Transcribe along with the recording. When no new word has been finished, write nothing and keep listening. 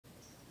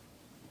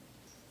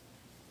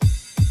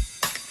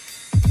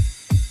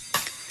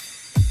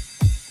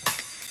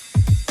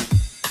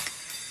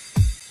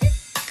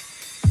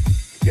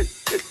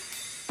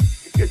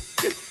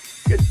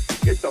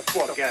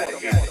fuck out of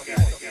here.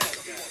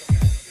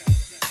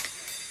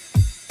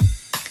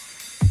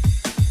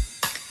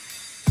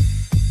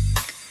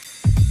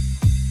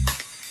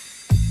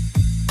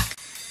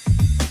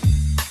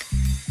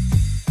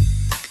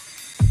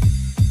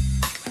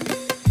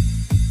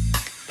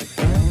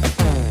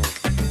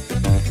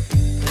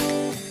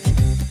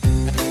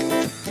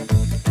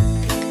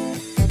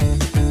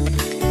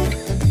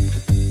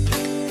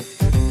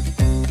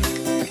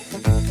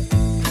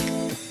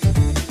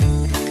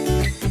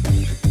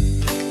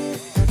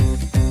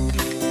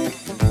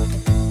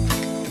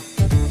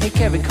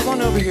 Kevin, come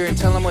on over here and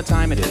tell him what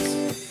time it is.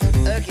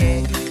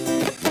 Okay.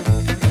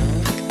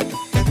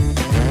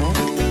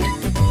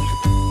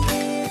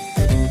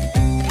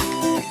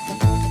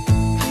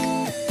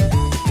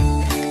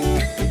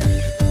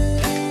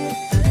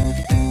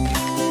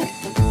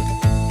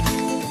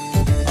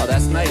 Oh,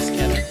 that's nice,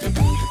 Kevin.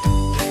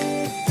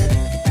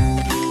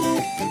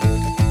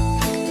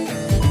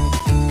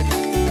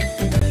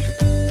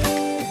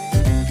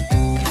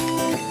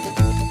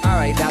 All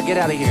right, now get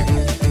out of here.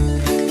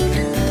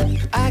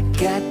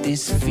 Got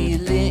this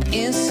feeling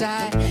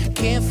inside,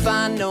 can't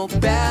find no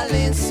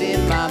balance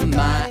in my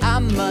mind. I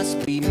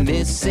must be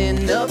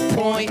missing the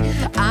point.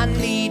 I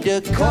need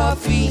a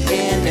coffee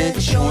and a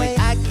joint.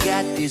 I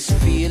got this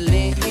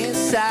feeling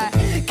inside,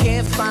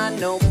 can't find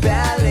no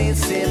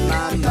balance in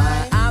my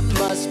mind. I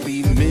must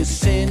be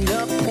missing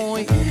the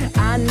point.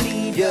 I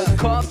need a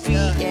coffee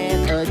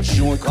and a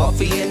joint.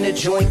 Coffee in the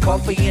joint,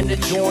 coffee in the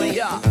joint.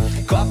 Yeah,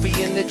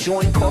 coffee in the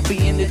joint,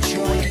 coffee in the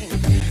joint.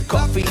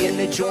 Coffee in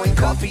the joint,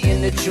 coffee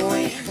in the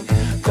joint.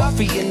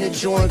 Coffee in the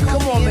joint,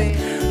 come on,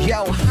 man.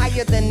 Yo,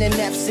 higher than an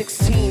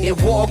F-16 in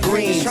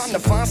Walgreens. Trying to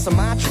find some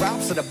eye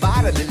drops at the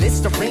bottom of the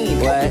Listerine.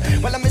 What?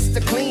 Well, I'm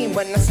Mr. Clean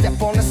when I step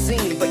on the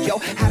scene. But yo,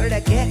 how did I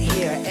get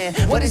here? And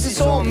what does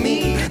this all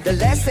mean? The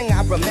last thing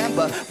I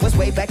remember was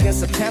way back in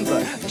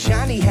September.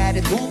 Johnny had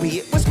a doobie,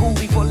 it was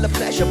groovy, full of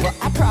pleasure. But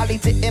I probably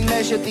didn't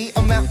measure the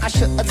amount I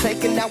should have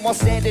taken. Now I'm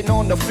standing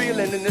on the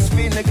feeling, and this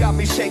feeling got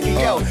me shaking.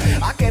 Yo,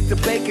 I get the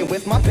bacon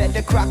with my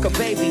better crocker,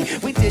 baby.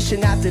 We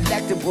dishing out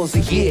delectables,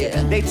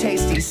 yeah, they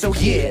tasty, so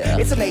yeah,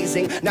 it's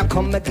amazing. Now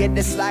come and get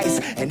this slice.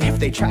 And if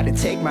they try to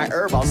take my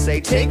herb, I'll say,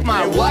 take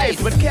my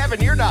wife. But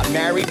Kevin, you're not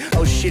married.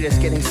 Oh shit, it's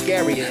getting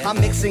scary. I'm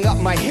mixing up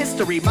my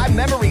history, my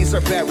memories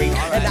are buried.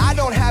 And I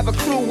don't have a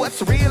clue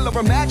what's real or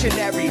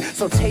imaginary.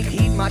 So take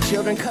heed, my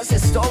children, cause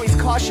this story's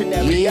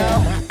cautionary.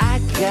 Yeah, I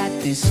got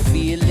this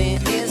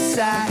feeling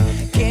inside,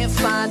 can't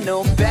find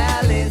no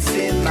balance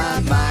in my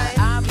mind.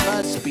 I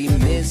must be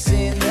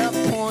missing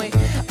the point.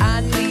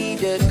 I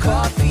need a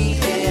coffee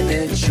and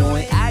a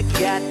joint. I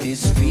got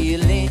this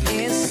feeling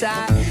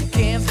inside,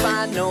 can't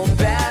find no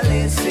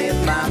balance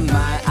in my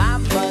mind. I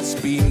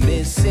must be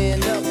missing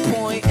the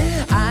point.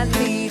 I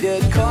need a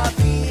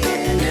coffee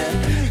and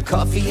a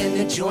coffee in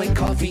the joint,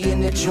 coffee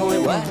in the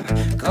joint.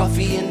 What?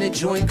 Coffee in the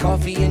joint,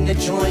 coffee in the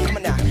joint. Come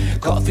on now.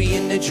 Coffee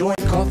in the joint,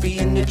 coffee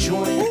in the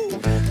joint.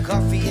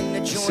 Coffee in the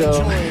joint.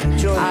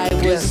 So I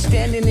was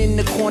standing in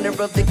the corner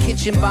of the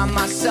kitchen by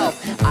myself,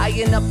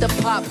 eyeing up the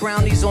pop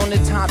brownies on the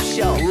top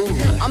shelf.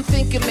 I'm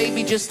thinking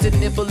maybe just a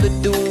nibble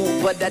or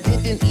do, but I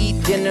didn't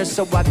eat dinner,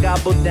 so I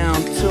gobbled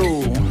down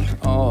too.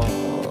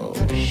 Oh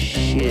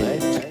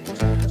shit,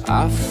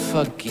 I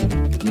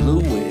fucking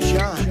blew it.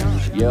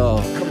 Yo,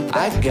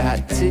 I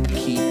got to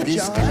keep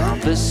this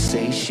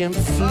conversation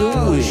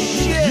fluid.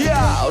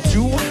 Yeah,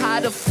 too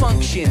high to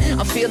function.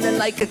 I'm feeling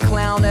like a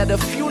clown at a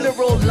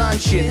funeral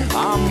luncheon.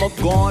 I'm a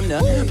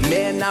goner,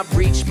 man, I've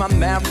reached my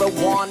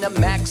marijuana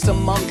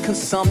maximum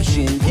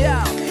consumption.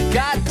 Yeah,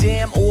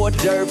 goddamn hors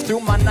d'oeuvre,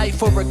 threw my knife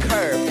for a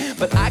curve.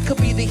 But I could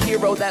be the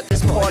hero that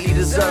this party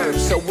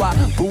deserves. So I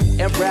boot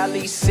and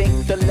rally,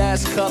 sink the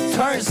last cup.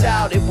 Turns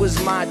out it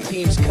was my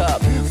team's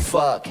cup.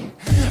 Fuck,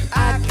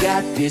 I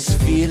got this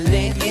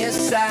feeling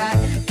inside,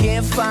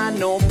 can't find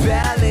no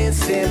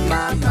balance in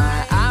my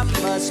mind. I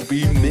must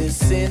be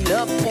missing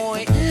the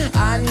point.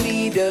 I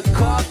need a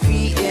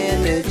coffee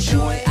and a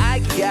joint. I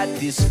got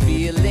this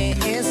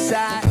feeling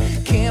inside,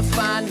 can't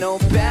find no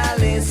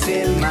balance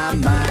in my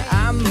mind.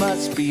 I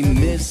must be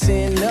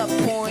missing the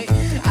point.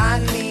 I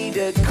need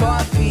a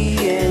coffee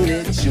and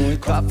a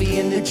joint. Coffee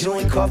in the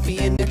joint, coffee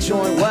in the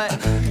joint. What?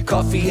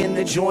 Coffee in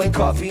the joint,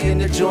 coffee in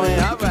the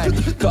joint. All right.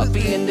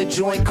 Coffee in the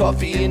joint,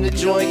 coffee in the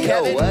joint.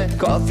 Kevin, what?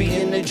 Coffee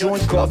in the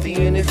joint, coffee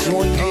in the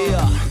joint.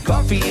 Yeah.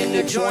 Coffee in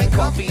the joint,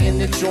 coffee in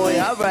the joint.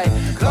 All right.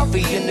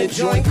 Coffee in the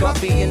joint,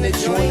 coffee in the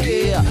joint.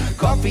 Yeah.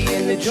 Coffee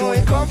in the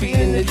joint, coffee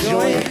in the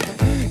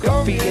joint.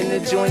 Coffee in the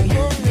joint.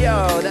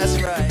 Yo,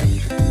 that's right.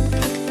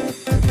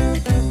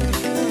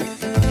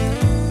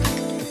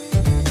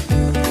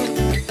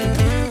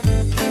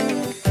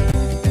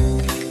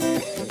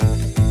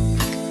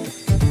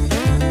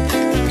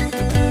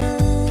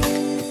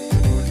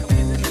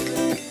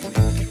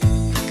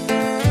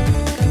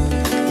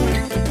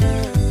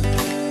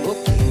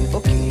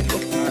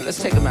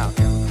 Let's take them out.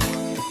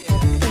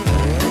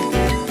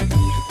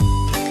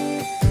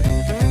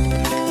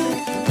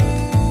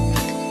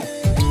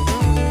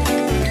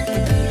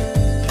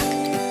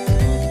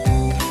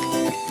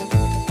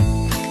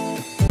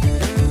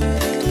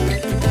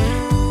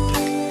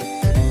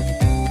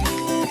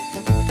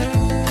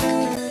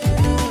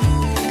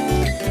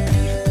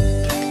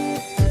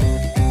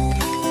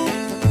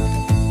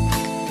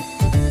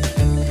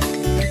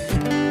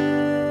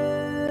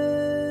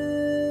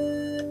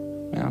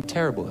 Man, I'm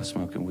terrible at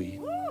smoking weed.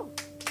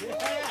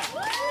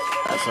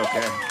 That's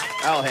okay.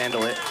 I'll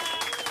handle it.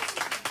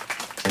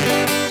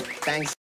 Thanks.